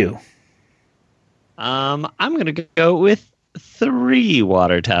start with you. I'm going to go with 3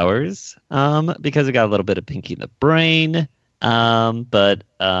 water towers because it got a little bit of Pinky in the Brain. But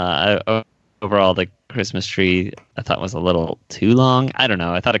overall, the Christmas tree I thought was a little too long. I don't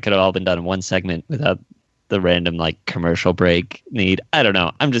know. I thought it could have all been done in one segment without the random commercial break need. I don't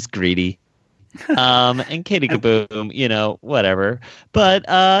know. I'm just greedy. And Katie Kaboom, whatever. But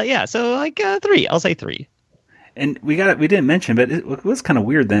yeah, so 3. I'll say 3. And we didn't mention, but it was kind of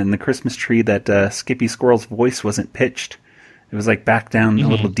weird then in the Christmas tree that Skippy Squirrel's voice wasn't pitched. It was back down a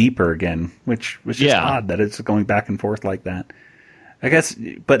little deeper again, which was just odd that it's going back and forth like that. I guess,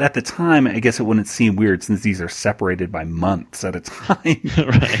 but at the time, I guess it wouldn't seem weird since these are separated by months at a time.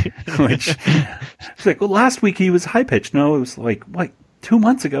 Right. Which, it's well, last week he was high pitched. No, it was like 2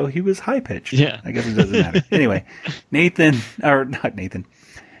 months ago he was high pitched. Yeah. I guess it doesn't matter. Anyway, not Nathan.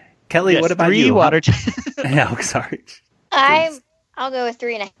 Kelly, yes, what about 3 you? Water yeah, sorry. I'll go with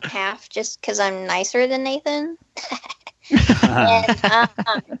 3.5 just because I'm nicer than Nathan.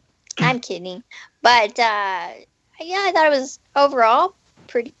 And, I'm kidding, but yeah, I thought it was overall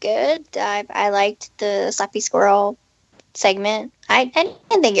pretty good. I liked the Slappy Squirrel segment. I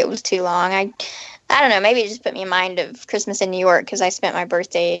didn't think it was too long. I don't know, maybe it just put me in mind of Christmas in New York because I spent my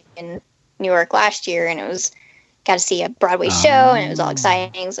birthday in New York last year, and it was got to see a Broadway show, and it was all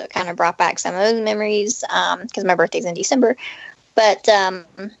exciting, so it kind of brought back some of those memories because my birthday's in December. But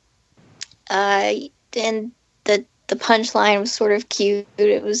and the punchline was sort of cute.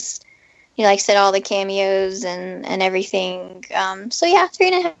 It was, like I said, all the cameos and everything. So yeah,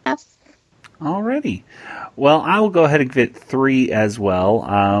 3.5. Alrighty. Well, I will go ahead and give it 3 as well.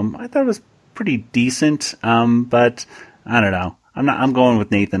 I thought it was pretty decent, but I don't know. I'm going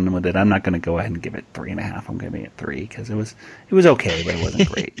with Nathan with it. I'm not going to go ahead and give it 3.5. I'm giving it 3 because it was okay, but it wasn't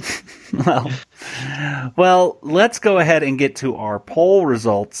great. well, let's go ahead and get to our poll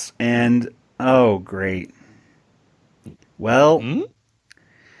results. And oh, great. Well,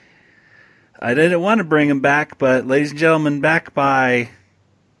 I didn't want to bring him back, but ladies and gentlemen, back by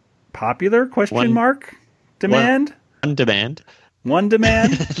popular question mark demand. One demand. One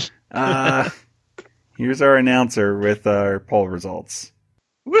demand. Here's our announcer with our poll results.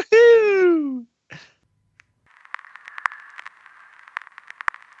 Woohoo!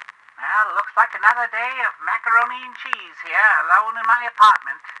 Well, looks like another day of macaroni and cheese here, alone in my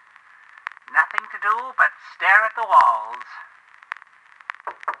apartment. Nothing to do but stare at the walls.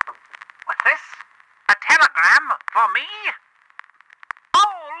 What's this? A telegram for me?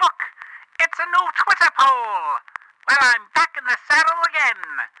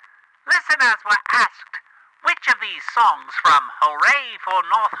 songs from Hooray for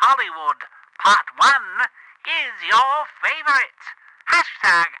North Hollywood, Part 1, is your favorite?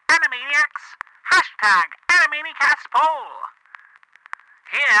 Hashtag Animaniacs, hashtag Animanicast poll.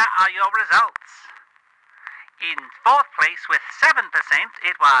 Here are your results. In fourth place with 7%,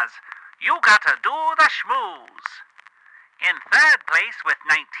 it was You Gotta Do the Schmooze. In third place with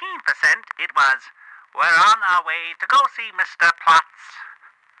 19%, it was We're on our way to go see Mr. Plotz.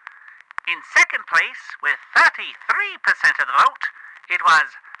 In second place with 33% of the vote, it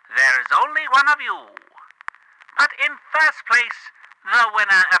was There's Only One of You. But in first place, the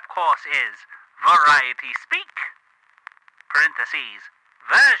winner, of course, is Variety Speak, parentheses,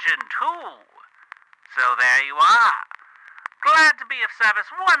 version 2. So there you are. Glad to be of service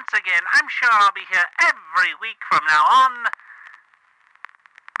once again. I'm sure I'll be here every week from now on.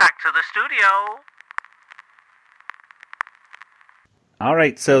 Back to the studio. All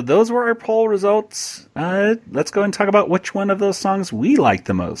right, so those were our poll results. Let's go and talk about which one of those songs we like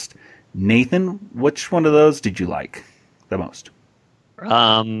the most. Nathan, which one of those did you like the most?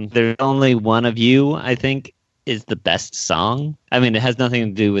 There's Only One of You, I think, is the best song. I mean, it has nothing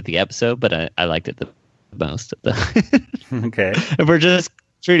to do with the episode, but I liked it the most. Okay. If we're just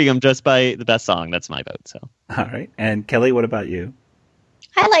treating them just by the best song, that's my vote. So. All right. And Kelly, what about you?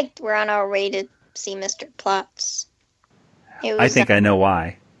 I liked We're on Our Way to See Mr. Plotz. I think I know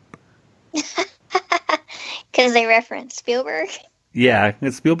why. Because they reference Spielberg? Yeah,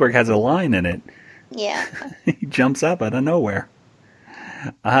 Spielberg has a line in it. Yeah. He jumps up out of nowhere.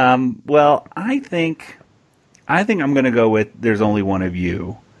 Well, I think I'm going to go with There's Only One of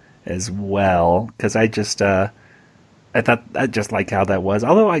You as well, because I thought I just like how that was.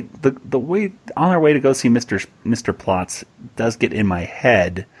 Although the way On Our Way to Go See Mr. Plotz does get in my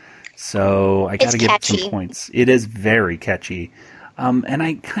head, so I got to give it some points. It is very catchy. And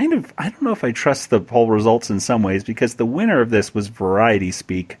I don't know if I trust the poll results in some ways, because the winner of this was Variety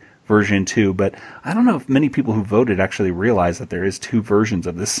Speak version 2, but I don't know if many people who voted actually realize that there is 2 versions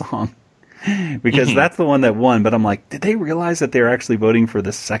of this song. Because that's the one that won, but I'm like, did they realize that they're actually voting for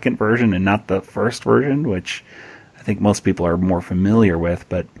the second version and not the first version, which I think most people are more familiar with,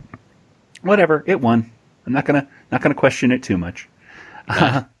 but whatever, it won. I'm not gonna question it too much.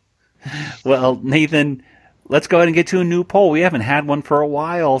 Well, Nathan, let's go ahead and get to a new poll. We haven't had one for a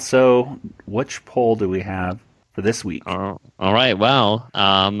while, so which poll do we have for this week? All right, well,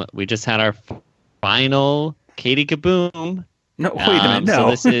 we just had our final Katie Kaboom. No, wait a minute,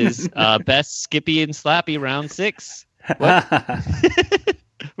 no. So this is Best Skippy and Slappy Round 6. What?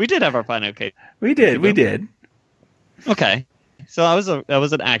 We did have our final Katie. We did. Okay. So that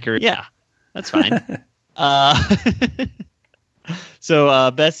was an accurate. Yeah, that's fine.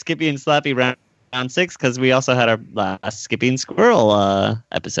 So Best Skippy and Slappy Round 6, because we also had our last Skippy and Squirrel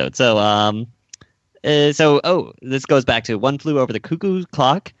episode. So this goes back to One Flew Over the Cuckoo's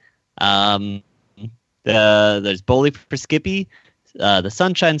Clock. There's Bowley for Skippy, the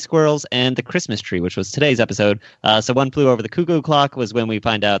Sunshine Squirrels, and the Christmas Tree, which was today's episode. So One Flew Over the Cuckoo Clock was when we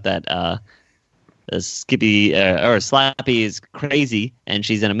find out that Skippy or Slappy is crazy and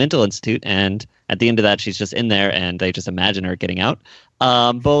she's in a mental institute, and at the end of that she's just in there and they just imagine her getting out.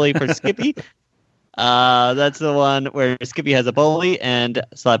 Bowley for Skippy. That's the one where Skippy has a bully and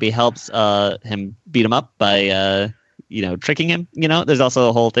Slappy helps him beat him up by tricking him. There's also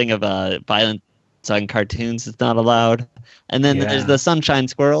a whole thing of violence on cartoons is not allowed. And then there's the Sunshine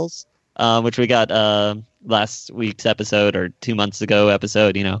Squirrels, which we got last week's episode or 2 months ago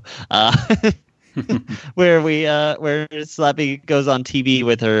episode, where Slappy goes on TV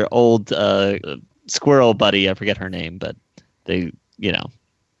with her old squirrel buddy. I forget her name, but they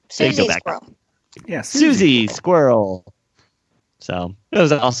Susie go back. Squirrel. Yeah, Susie Squirrel. So it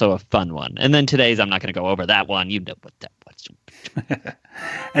was also a fun one. And then today's, I'm not going to go over that one. You know what that was.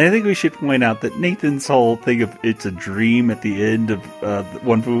 And I think we should point out that Nathan's whole thing of it's a dream at the end of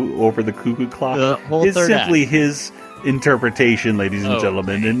One Flew Over the Cuckoo Clock is simply his interpretation, ladies and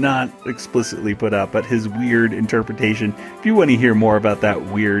gentlemen, and not explicitly put out, but his weird interpretation. If you want to hear more about that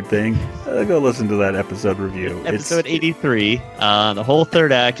weird thing, go listen to that episode review. Episode 83, the whole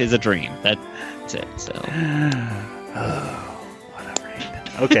third act is a dream. That's it. So, whatever.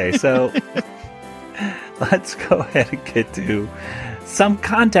 Okay, so let's go ahead and get to some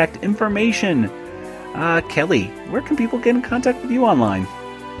contact information. Kelly, where can people get in contact with you online?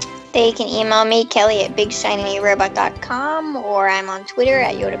 They can email me, Kelly at BigShinyRobot.com, or I'm on Twitter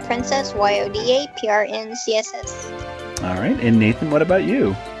at YodaPrincess, YODAPRNCSS. All right, and Nathan, what about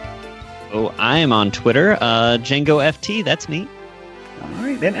you? Oh, I am on Twitter, DjangoFT, that's me. All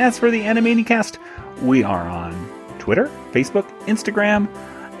right, and as for the Animaniacast, we are on Twitter, Facebook, Instagram,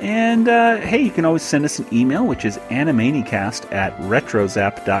 And hey, you can always send us an email, which is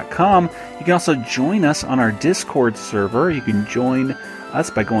animanicast@retrozap.com. You can also join us on our Discord server. You can join us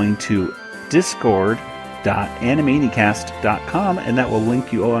by going to discord.animanicast.com, and that will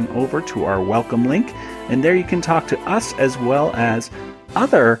link you on over to our welcome link. And there you can talk to us as well as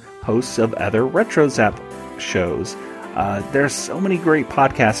other hosts of other RetroZap shows. There's so many great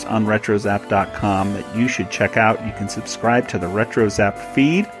podcasts on retrozap.com that you should check out. You can subscribe to the RetroZap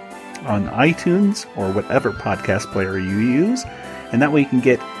feed on iTunes or whatever podcast player you use, and that way you can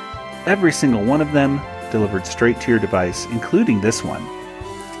get every single one of them delivered straight to your device, including this one.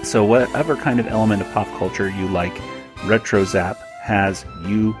 So whatever kind of element of pop culture you like, RetroZap has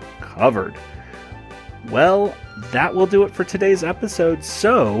you covered. Well, that will do it for today's episode.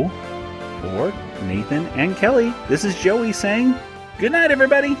 So, for Nathan and Kelly, this is Joey saying, good night,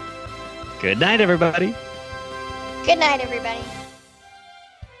 everybody. Good night, everybody. Good night, everybody.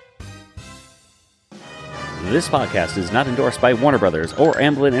 This podcast is not endorsed by Warner Brothers or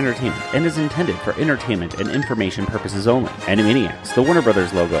Amblin Entertainment and is intended for entertainment and information purposes only. Animaniacs, the Warner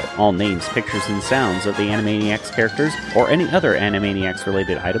Brothers logo, all names, pictures, and sounds of the Animaniacs characters or any other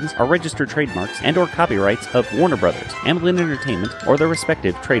Animaniacs-related items are registered trademarks and or copyrights of Warner Brothers, Amblin Entertainment, or their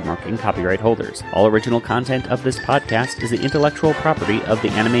respective trademark and copyright holders. All original content of this podcast is the intellectual property of the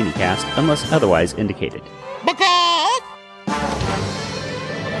Animanicast unless otherwise indicated.